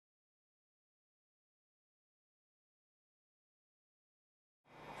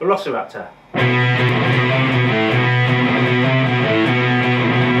Velociraptor.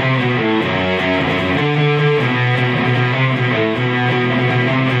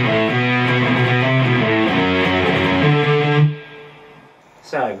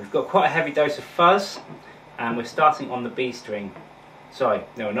 So we've got quite a heavy dose of fuzz, and we're starting on the B string. Sorry,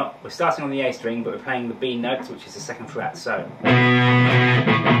 no we're not. We're starting on the A string, but we're playing the B note, which is the second fret, so.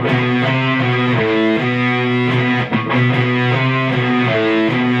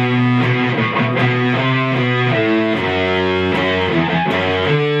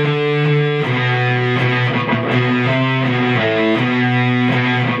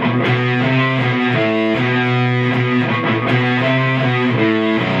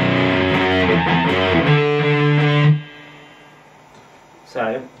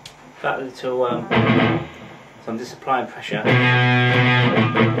 So, that little, so I'm just applying pressure.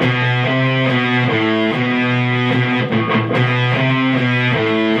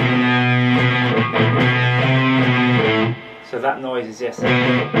 So that noise is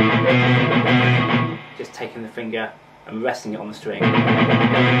just taking the finger and resting it on the string.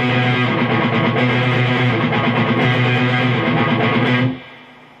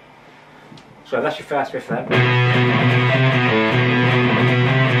 So that's your first riff then.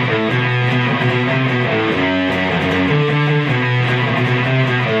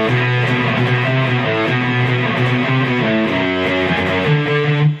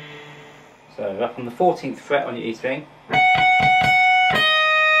 So up on the 14th fret on your E string,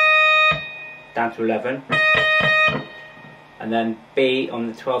 down to 11, and then B on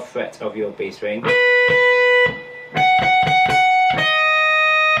the 12th fret of your B string,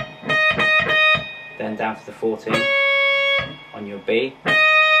 then down to the 14 on your B,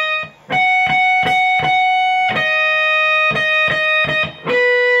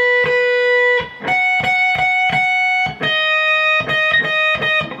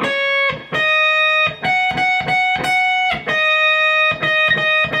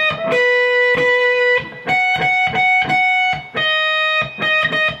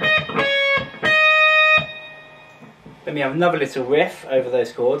 then we have another little riff over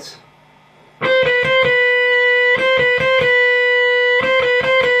those chords.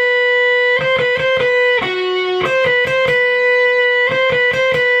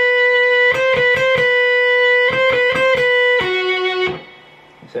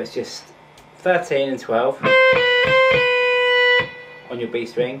 So it's just 13 and 12 on your B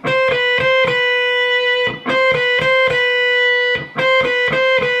string,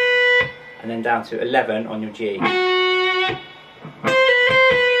 and then down to 11 on your G.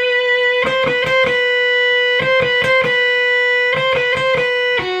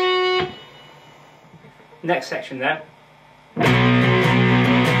 Next section then.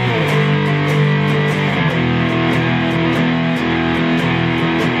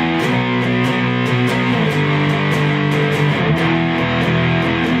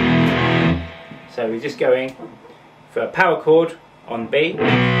 So we're just going for a power chord on B,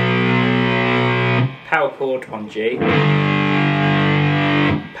 power chord on G,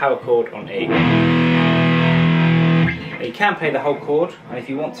 power chord on E. Now you can play the whole chord, and if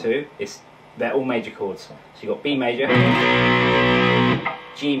you want to, they're all major chords. So you've got B major,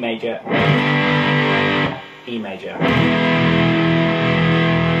 G major, E major.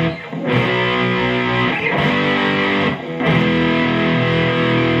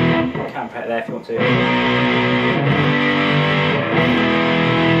 You can play it there if you want to.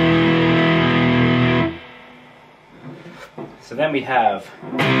 So then we have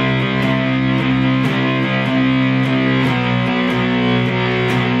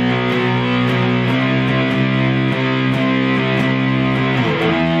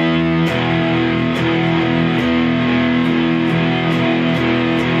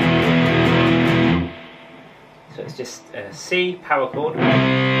just a C power chord,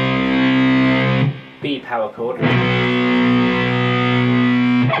 B power chord,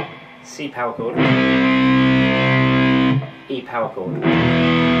 C power chord, E power chord.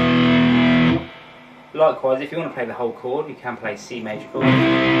 Likewise, if you want to play the whole chord, you can play C major chord,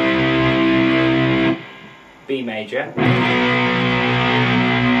 B major,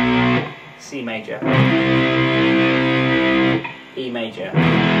 C major, E major.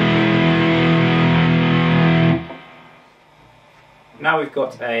 Now we've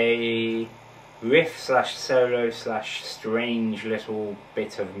got a riff slash solo slash strange little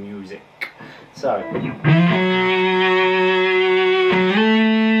bit of music. So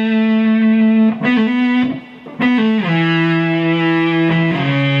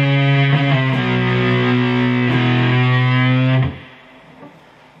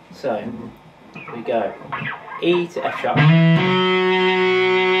we go E to F sharp,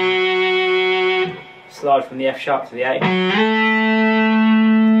 slide from the F sharp to the A.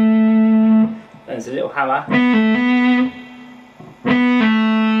 There's a little hammer.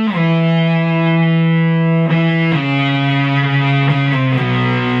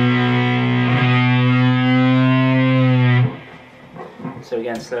 So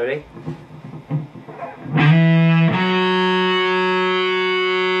again, slowly.